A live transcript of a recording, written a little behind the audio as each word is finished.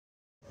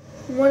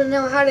Want to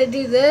know how to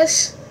do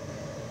this?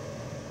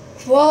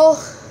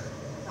 Well,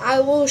 I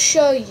will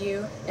show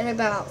you in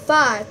about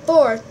 5,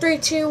 4, 3,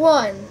 2,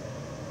 1.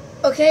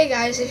 Okay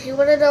guys, if you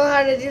want to know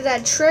how to do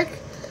that trick,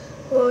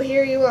 well,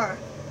 here you are.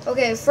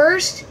 Okay,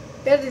 first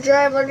you have to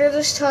drive under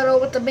this tunnel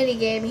with the mini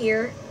game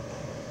here,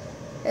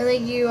 and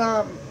then you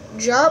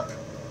jump,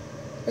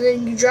 and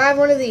then you drive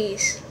one of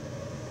these,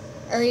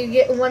 and then you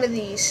get one of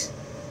these.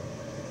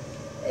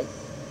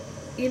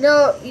 You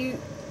know,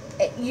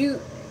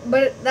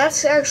 but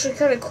that's actually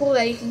kind of cool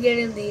that you can get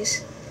in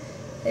these.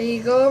 And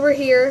you go over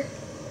here,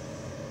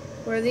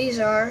 where these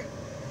are,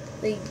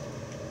 then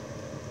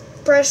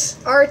press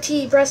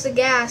RT, press the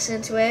gas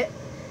into it,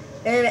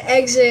 and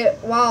exit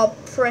while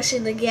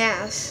pressing the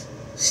gas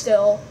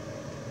still.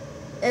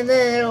 And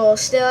then it'll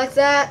stay like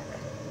that.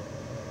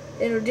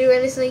 It'll do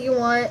anything you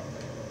want.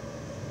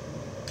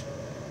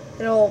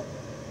 It'll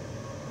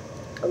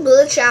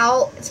glitch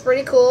out. It's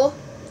pretty cool.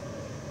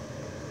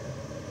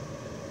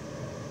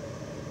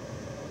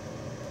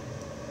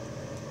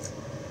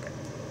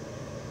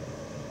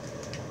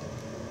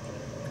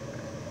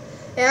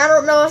 And I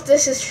don't know if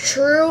this is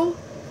true,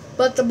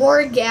 but the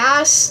more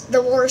gas,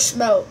 the more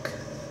smoke.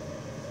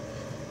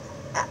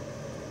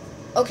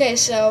 Okay,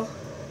 so,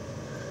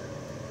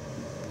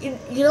 you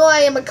know I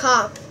am a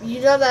cop.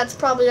 You know that's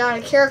probably not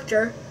a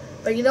character,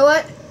 but you know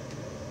what?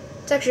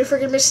 It's actually a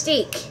freaking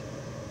Mystique.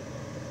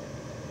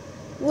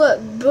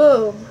 Look,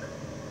 boom.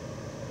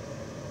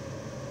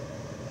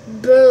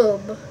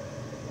 Boom.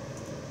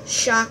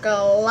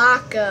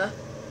 Shakalaka.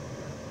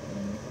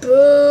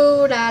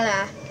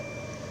 Boo-da-da.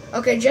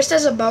 Okay, just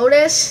as a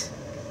bonus,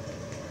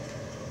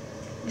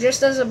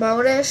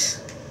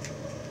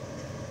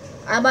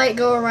 I might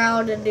go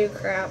around and do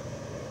crap.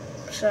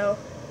 So,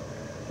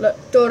 look,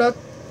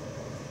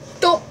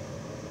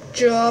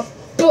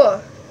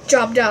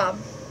 jump down.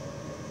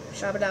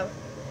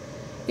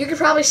 You can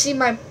probably see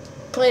my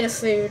plate of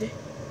food.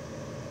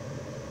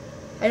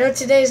 I know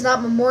today is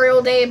not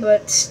Memorial Day,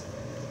 but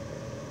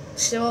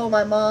still,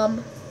 my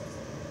mom,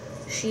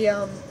 she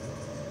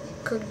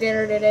cooked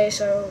dinner today,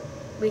 so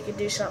we could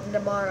do something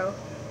tomorrow.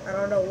 I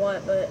don't know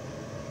what, but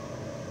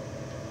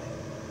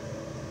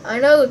I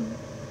know the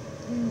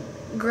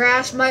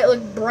grass might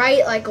look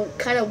bright, like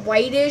kind of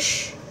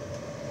whitish,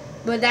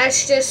 but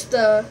that's just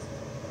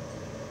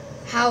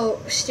how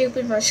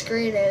stupid my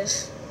screen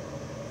is.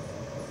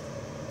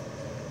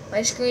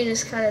 My screen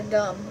is kind of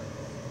dumb.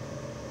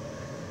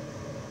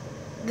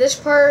 This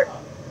part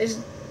is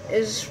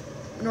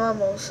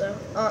normal, so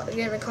get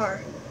in the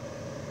car.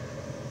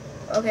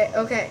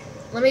 Okay.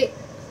 Let me.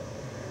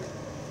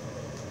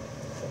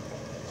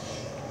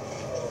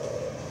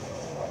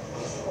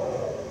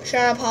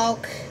 Shut up,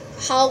 Hulk.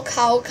 Hulk.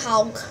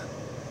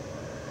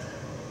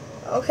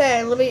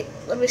 Okay, let me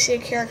see a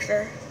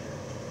character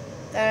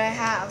that I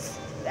have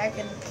that I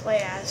can play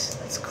as.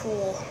 That's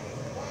cool.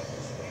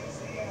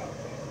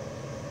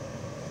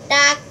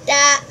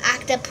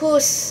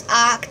 Octopus.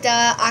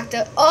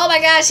 Oh my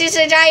gosh, it's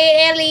a giant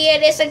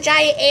alien.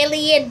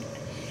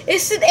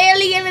 It's an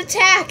alien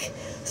attack.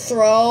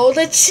 Throw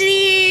the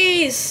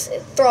cheese.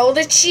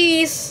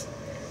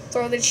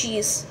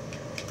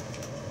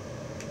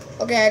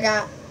 Okay, I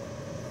got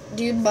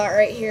dude bot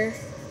right here.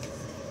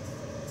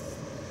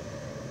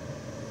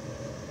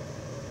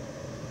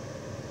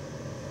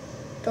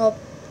 Dop.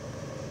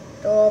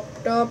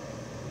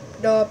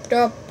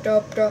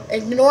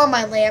 Ignore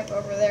my lamp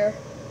over there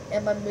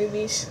and my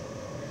movies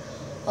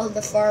on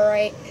the far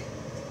right.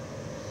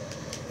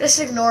 Just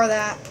ignore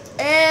that.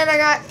 And I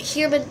got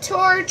Human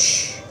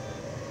Torch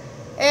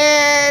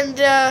and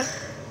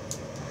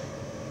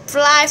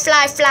fly,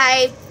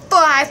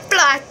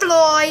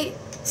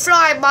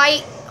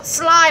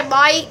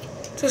 mate,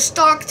 to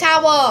Stark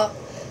Tower.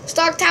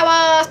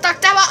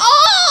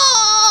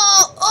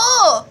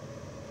 Oh,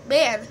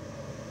 man.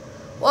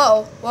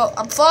 Whoa,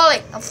 I'm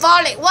falling.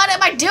 What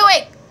am I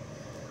doing?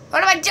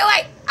 What?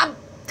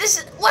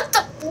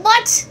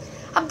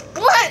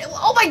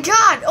 Oh my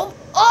God.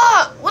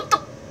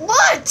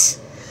 What?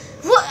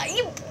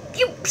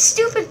 You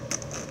stupid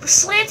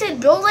slanted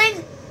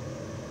building.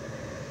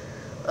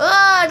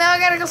 Now I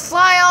gotta go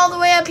fly all the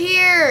way up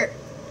here.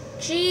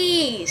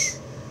 Jeez.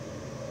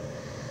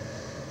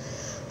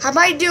 I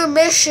might do a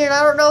mission.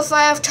 I don't know if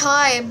I have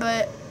time,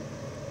 but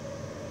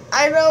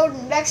I know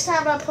next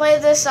time I play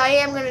this, I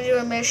am going to do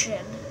a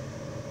mission.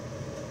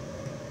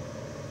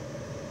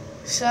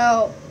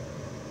 So,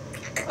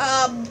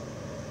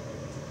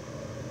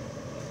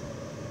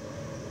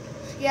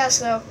 yeah,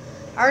 so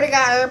I already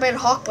got Airman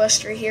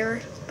Hawkbuster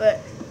here,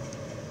 but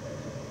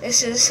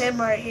this is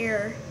him right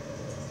here.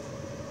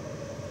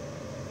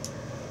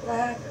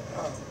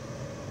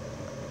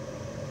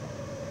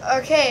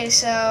 Okay,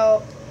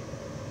 so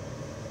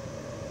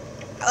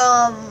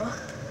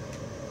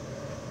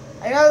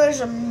I know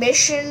there's a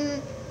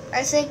mission,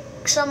 I think,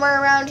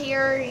 somewhere around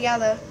here. Yeah,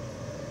 the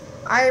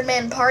Iron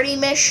Man party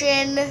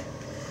mission.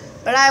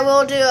 But I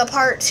will do a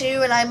part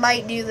 2, and I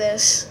might do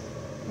this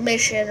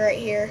mission right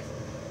here.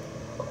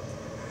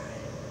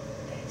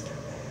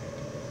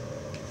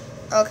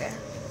 Okay.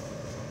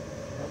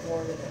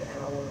 more than an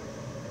hour.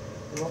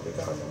 You won't be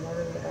gone no more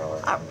than an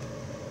hour.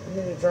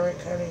 You need a drink,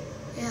 honey?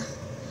 Yeah.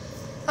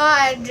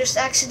 I just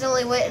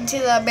accidentally went into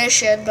the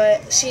mission,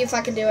 but see if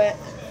I can do it.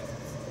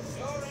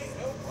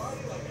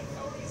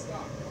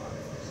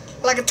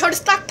 Like a Tony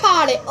Stark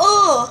party.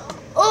 Oh.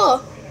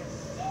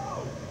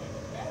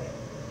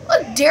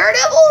 Look,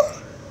 Daredevil?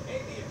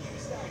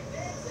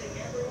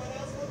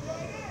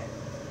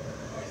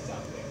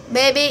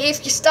 Maybe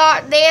if you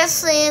start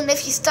dancing,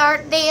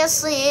 start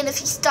dancing.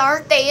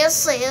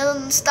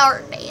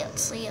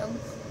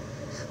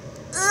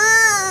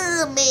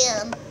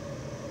 Man.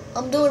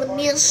 I'm doing a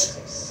miss.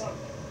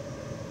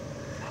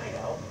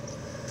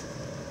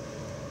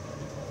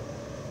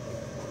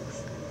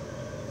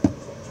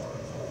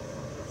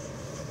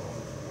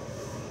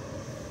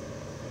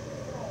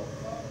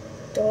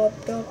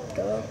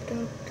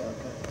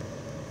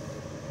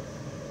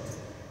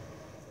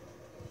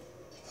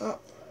 Oh.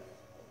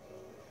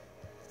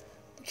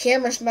 The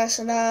camera's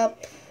messing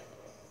up.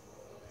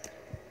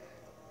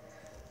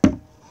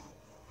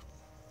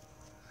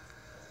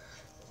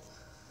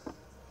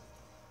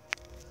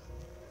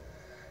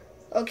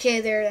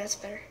 Okay, there, that's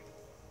better.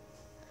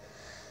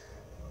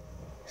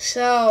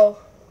 So,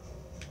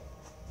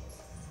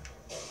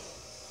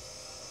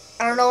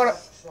 I don't know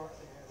what.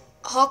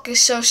 Hawk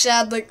is so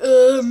sad, like,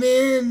 oh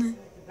man.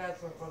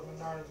 That's what put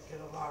Menard to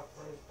get a lock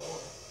for his door.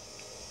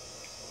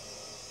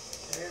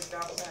 Here's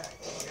got back.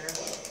 Here.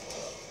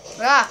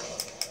 Ah.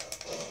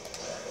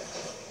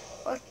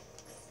 What?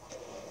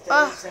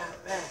 There's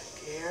got back.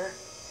 Here.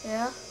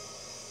 Yeah.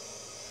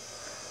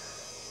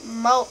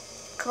 Melt.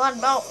 Come on,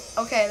 melt.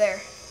 Okay, there.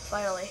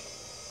 Finally.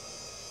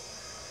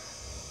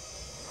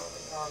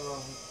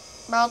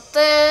 Melt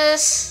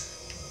this.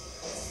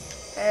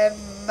 And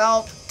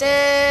melt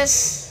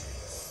this.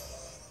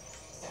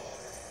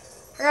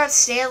 I got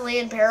Stanley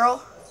in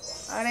peril.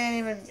 I didn't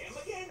even.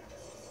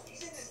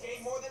 He's in this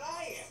game more than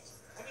I am.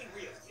 I mean,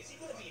 really, is he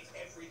gonna be in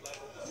every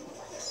level?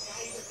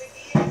 I even think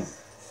he is.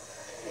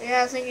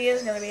 Yeah, I think he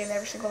is gonna be in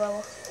every single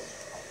level.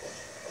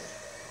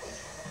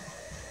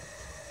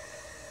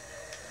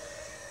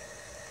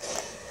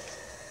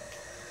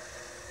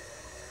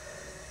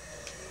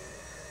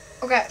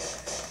 Okay.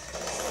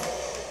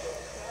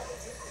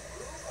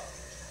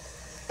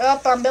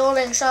 Up, I'm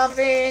building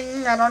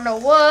something. I don't know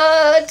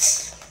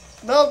what.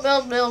 Build.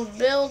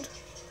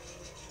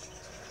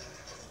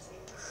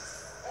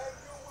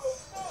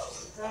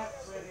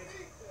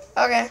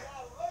 Okay.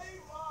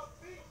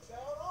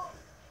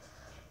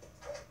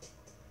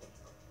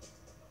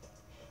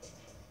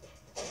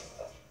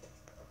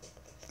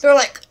 They're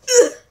like,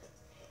 ugh.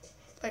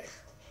 Like,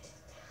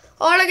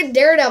 oh, look at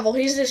Daredevil.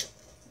 He's just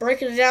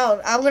breaking it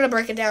down. I'm gonna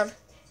break it down.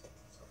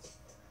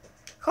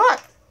 Come on.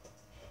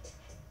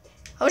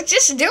 I was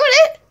just doing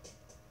it.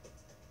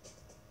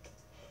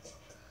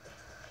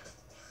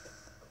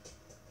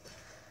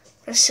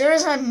 As soon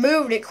as I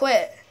moved, it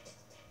quit.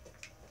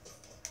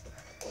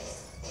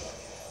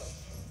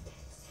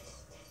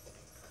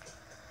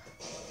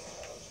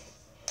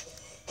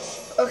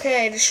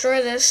 Okay,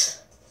 destroy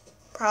this.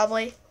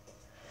 Probably.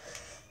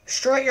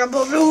 Destroy your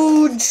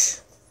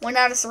balloons. 1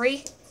 out of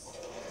 3.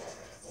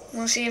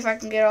 We'll see if I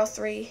can get all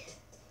 3.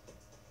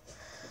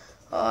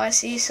 Oh, I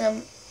see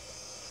some.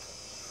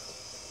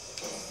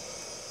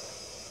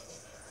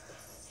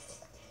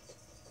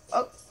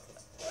 Oh.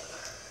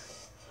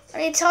 I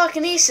need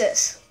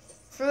telekinesis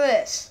for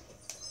this.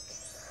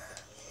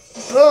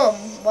 Boom.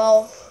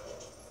 Well.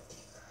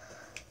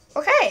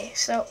 Okay,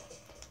 so.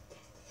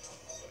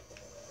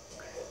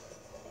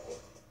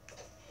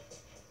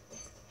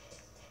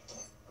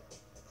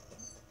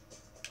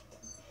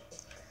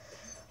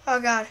 Oh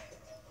God.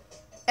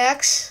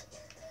 X.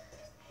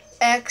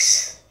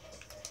 X.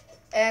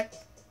 X.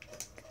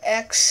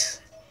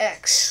 X.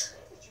 X.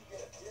 Did you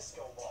get a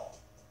disco ball?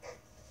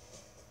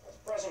 A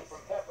present from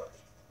Pepper.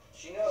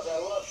 She knows I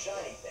love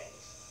shiny things.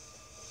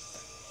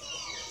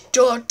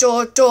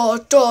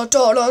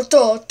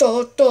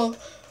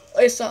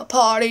 It's a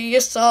party,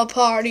 it's a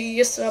party,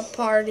 it's a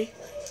party.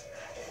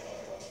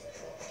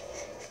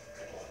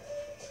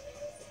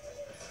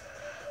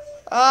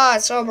 Ah,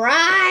 it's so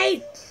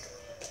bright.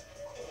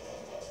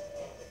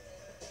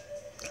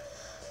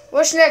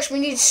 What's next? We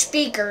need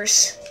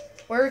speakers.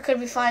 Where could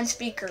we find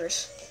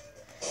speakers?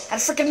 At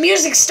a freaking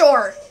music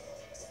store.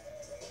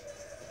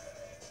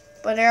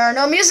 But there are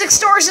no music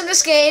stores in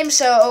this game,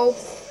 so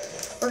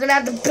we're gonna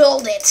have to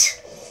build it.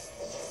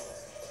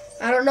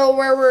 I don't know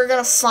where we're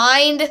gonna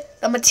find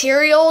the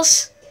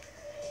materials.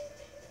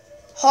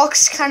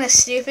 Hawk's kind of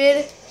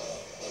stupid.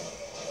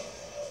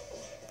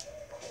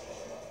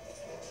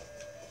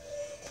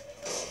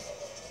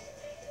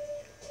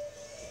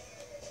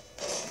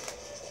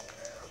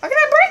 Why can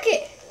I break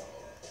it?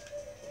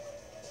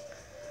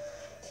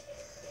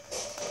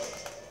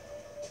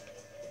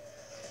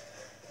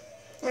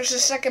 Where's the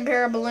second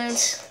pair of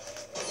balloons?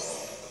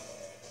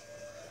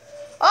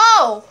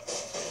 Oh!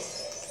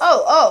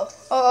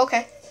 Oh,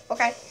 okay.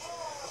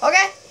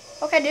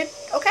 Okay, dude.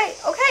 Okay.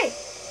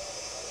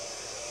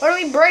 What are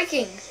we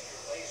breaking?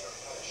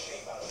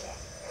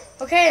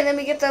 Okay, and then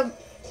we get the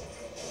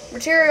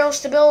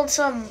materials to build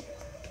some.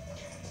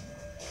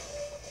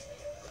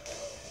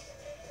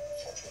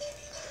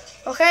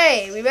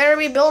 Okay, we better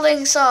be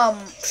building some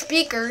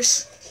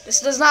speakers.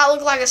 This does not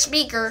look like a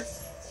speaker.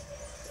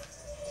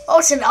 Oh,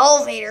 it's an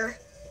elevator.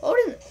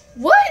 Oh,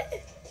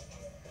 what?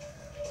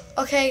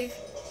 Okay.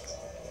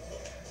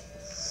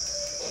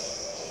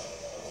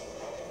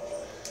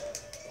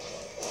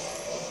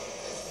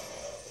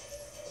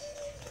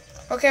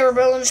 Okay, we're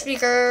building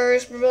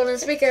speakers. We're building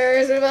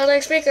speakers. We're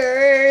building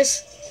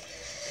speakers.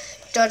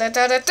 Da da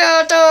da da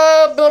da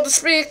da. Build the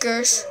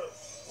speakers.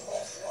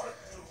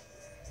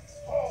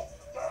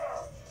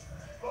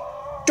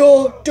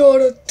 Da da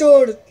da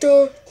da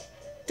da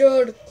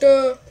da da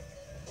da.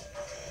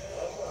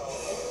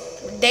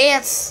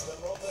 Dance.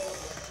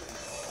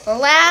 The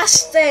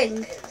last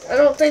thing. I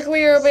don't think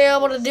we will be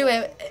able to do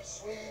it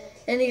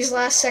in these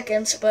last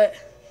seconds, but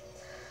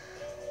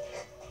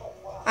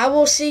I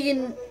will see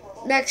you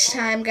next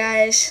time,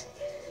 guys.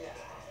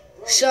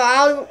 So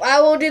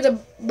I will do the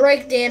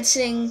break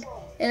dancing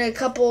in a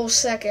couple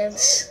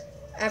seconds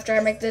after I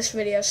make this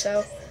video.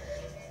 So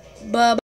bye.